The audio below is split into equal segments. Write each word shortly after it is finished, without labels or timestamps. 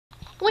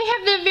We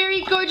have the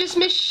very gorgeous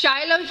Miss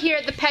Shiloh here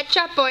at the Pet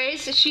Shop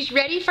Boys. She's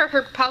ready for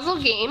her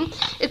puzzle game.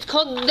 It's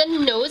called the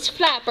Nose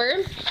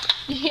Flapper.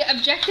 The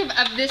objective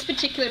of this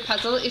particular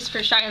puzzle is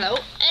for Shiloh,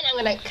 and I'm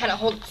gonna kind of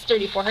hold it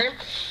sturdy for her,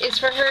 is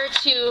for her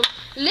to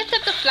lift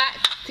up the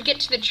flat to get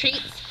to the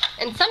treats.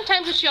 And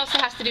sometimes what she also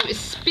has to do is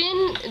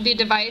spin the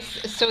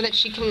device so that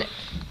she can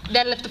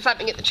then lift the flap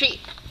and get the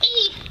treat.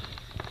 Hey!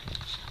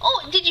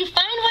 Oh, did you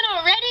find one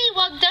already?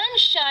 Well done,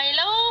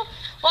 Shiloh.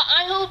 Well,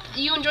 I hope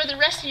you enjoy the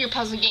rest of your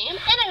puzzle game,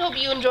 and I hope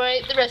you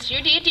enjoy the rest of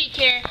your day at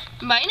daycare.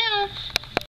 Bye now.